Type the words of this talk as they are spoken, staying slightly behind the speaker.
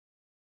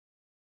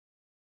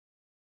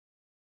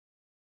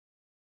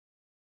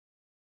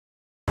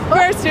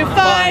to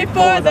fight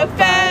for the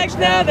fags.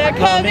 Now they're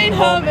coming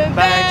home in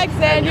bags,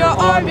 and your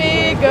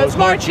army goes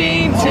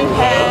marching to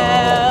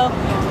hell.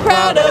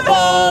 Proud of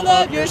all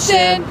of your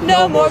sin,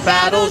 no more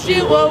battles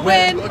you will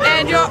win,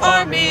 and your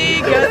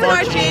army goes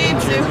marching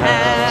to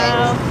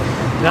hell.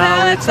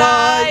 Now it's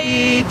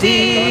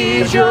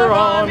IEDs, your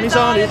army's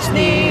on its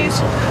knees.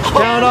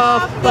 Count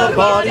off the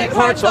body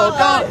parts, all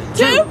gone.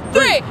 2,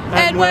 3,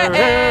 and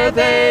wherever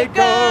they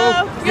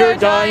go, your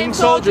dying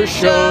soldiers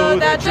show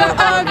that your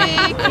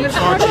army keeps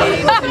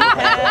marching to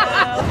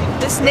hell.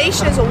 This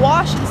nation is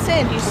awash in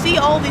sin. You see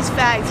all these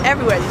fags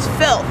everywhere, this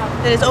filth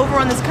that is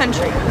overrun this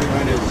country.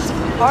 It's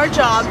our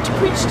job to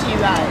preach to you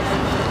guys.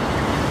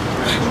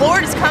 The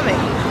Lord is coming.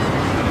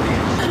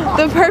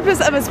 The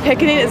purpose of us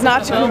picketing is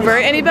not to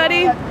convert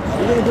anybody.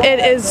 It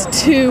is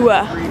to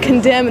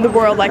condemn the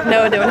world like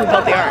Noah did when he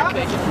built the ark.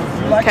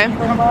 Okay?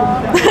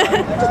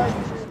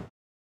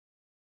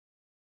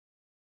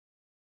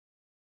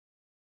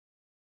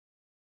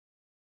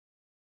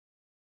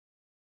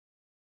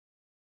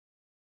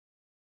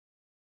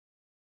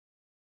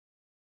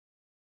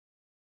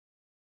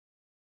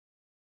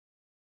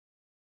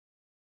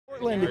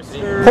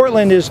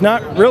 Portland is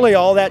not really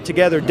all that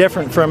together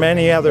different from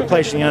any other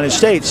place in the United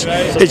States.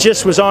 It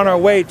just was on our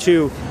way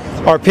to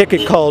our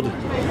picket called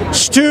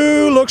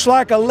 "Stu looks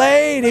like a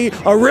lady,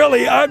 a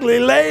really ugly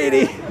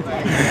lady."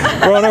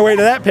 We're on our way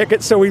to that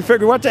picket, so we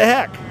figured, what the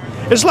heck?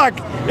 It's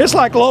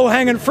like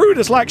low-hanging fruit.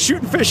 It's like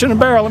shooting fish in a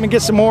barrel. Let me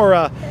get some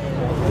more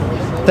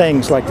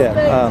things like that.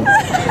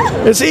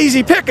 It's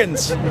easy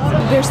pickings.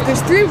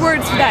 There's 3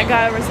 words for that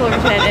guy over in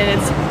Silverton, and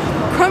it's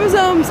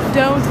chromosomes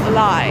don't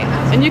lie.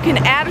 And you can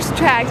add or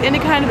subtract any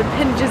kind of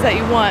appendages that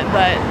you want,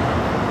 but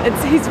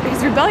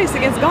he's rebellious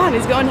against God, and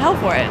he's going to hell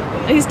for it.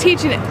 And he's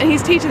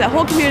teaching the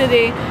whole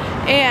community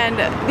and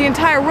the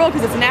entire world,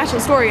 because it's a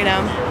national story, you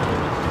know,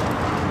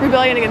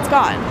 rebellion against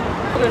God.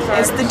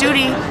 It's the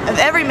duty of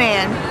every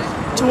man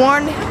to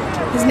warn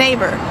his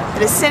neighbor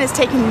that his sin is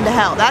taking him to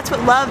hell. That's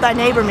what love thy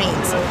neighbor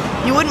means.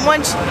 You wouldn't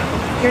want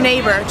your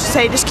neighbor to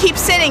say, just keep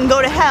sinning,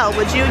 go to hell,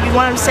 would you? You'd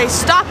want him to say,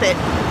 stop it,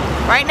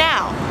 right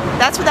now.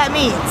 That's what that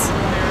means.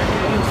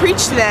 You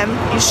preach to them,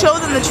 you show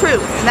them the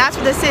truth, and that's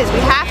what this is. We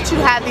have to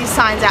have these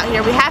signs out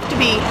here. We have to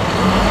be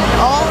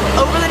all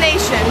over the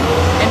nation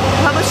and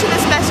publishing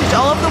this message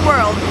all over the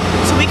world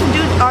so we can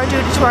do our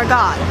duty to our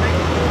God,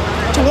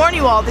 to warn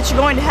you all that you're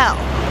going to hell.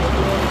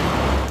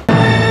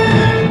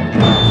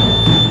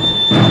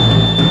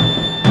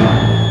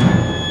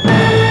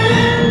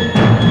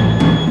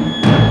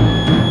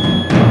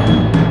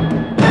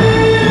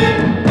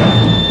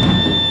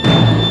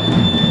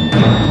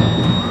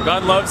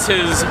 God loves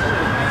his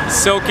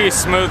silky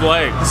smooth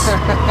legs.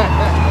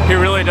 He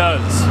really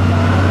does.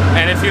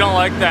 And if you don't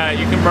like that,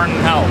 you can burn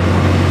in hell.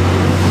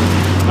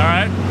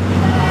 Alright?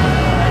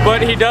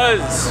 But he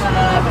does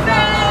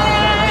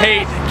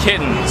hate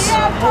kittens.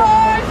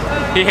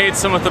 He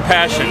hates them with a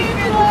passion.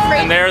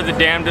 And they're the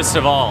damnedest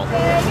of all.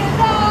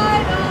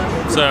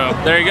 So,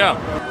 there you go.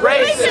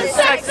 Racist,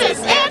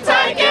 sexist,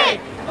 anti-gay,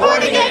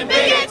 born-again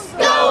bigots,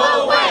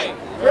 go away!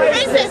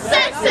 Racist,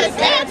 sexist,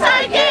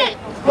 anti-gay,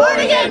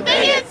 born-again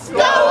bigots,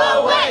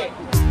 go away!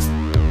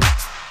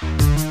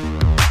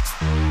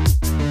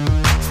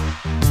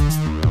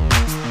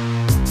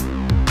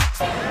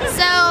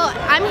 So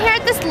I'm here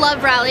at this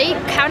love rally,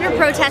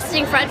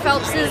 counter-protesting Fred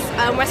Phelps'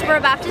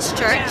 Westboro Baptist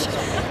Church.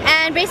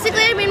 And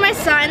basically I made my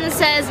sign that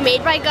says,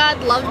 made by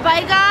God, loved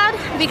by God,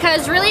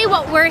 because really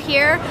what we're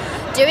here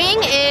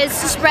doing is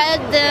to spread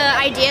the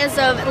ideas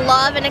of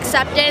love and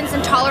acceptance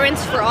and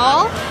tolerance for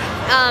all.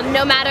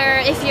 No matter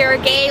if you're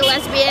gay,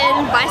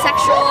 lesbian,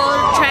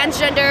 bisexual,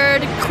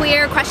 transgendered,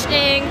 queer,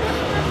 questioning,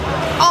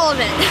 all of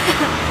it.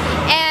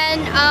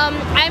 And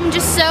I'm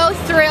just so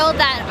thrilled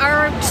that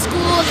our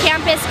school,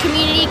 campus,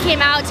 community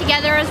came out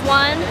together as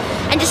one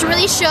and just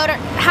really showed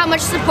how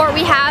much support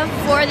we have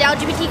for the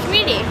LGBT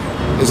community.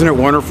 Isn't it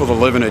wonderful to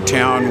live in a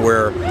town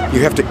where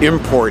you have to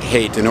import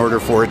hate in order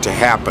for it to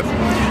happen?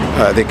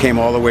 They came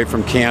all the way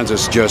from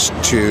Kansas just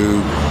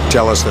to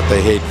tell us that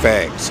they hate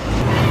fags.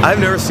 I've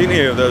never seen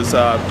any of those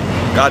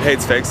God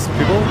hates fags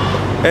people,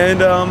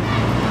 and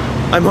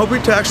I'm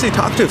hoping to actually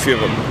talk to a few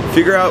of them,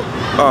 figure out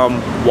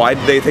why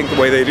they think the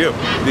way they do,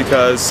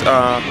 because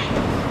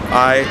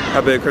I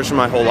have been a Christian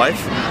my whole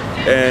life,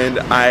 and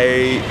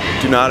I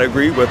do not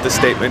agree with the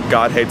statement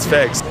God hates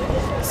fags.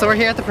 So we're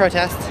here at the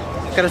protest.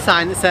 We've got a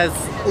sign that says,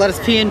 let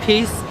us be in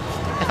peace.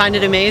 I find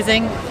it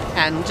amazing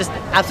and just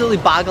absolutely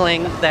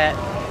boggling that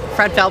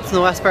Fred Phelps in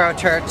the Westboro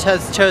Church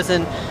has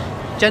chosen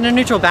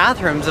gender-neutral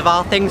bathrooms of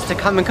all things to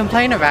come and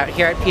complain about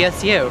here at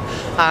PSU.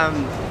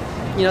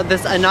 You know,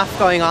 there's enough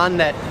going on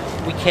that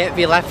we can't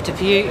be left to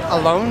be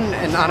alone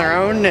and on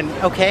our own and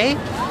okay.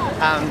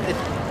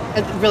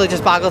 It really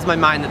just boggles my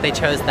mind that they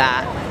chose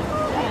that.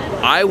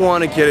 I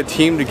want to get a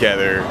team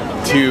together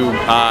to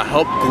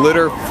help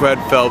glitter Fred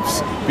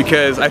Phelps,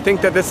 because I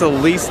think that that's the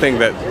least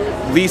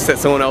that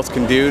someone else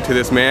can do to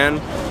this man.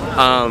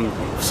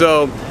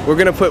 So we're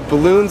going to put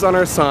balloons on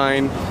our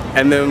sign,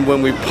 and then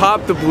when we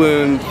pop the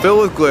balloon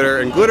filled with glitter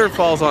and glitter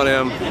falls on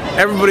him,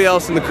 everybody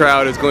else in the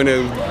crowd is going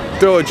to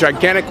throw a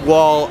gigantic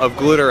wall of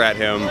glitter at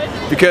him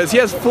because he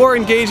has 4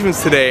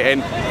 engagements today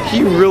and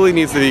he really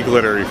needs to be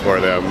glittery for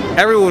them.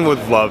 Everyone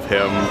would love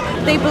him.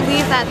 They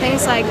believe that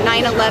things like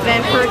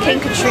 9/11, Hurricane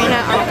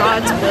Katrina are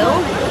God's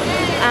will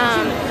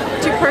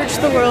to purge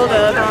the world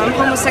of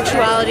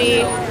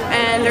homosexuality,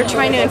 and they're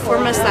trying to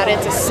inform us that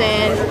it's a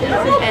sin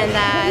and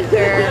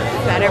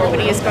that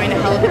everybody is going to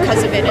hell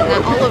because of it, and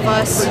that all of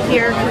us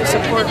here who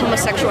support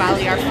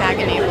homosexuality are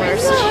fag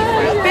enablers.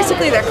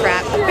 Basically they're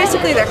crap.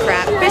 Basically they're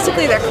crap.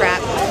 Basically they're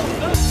crap.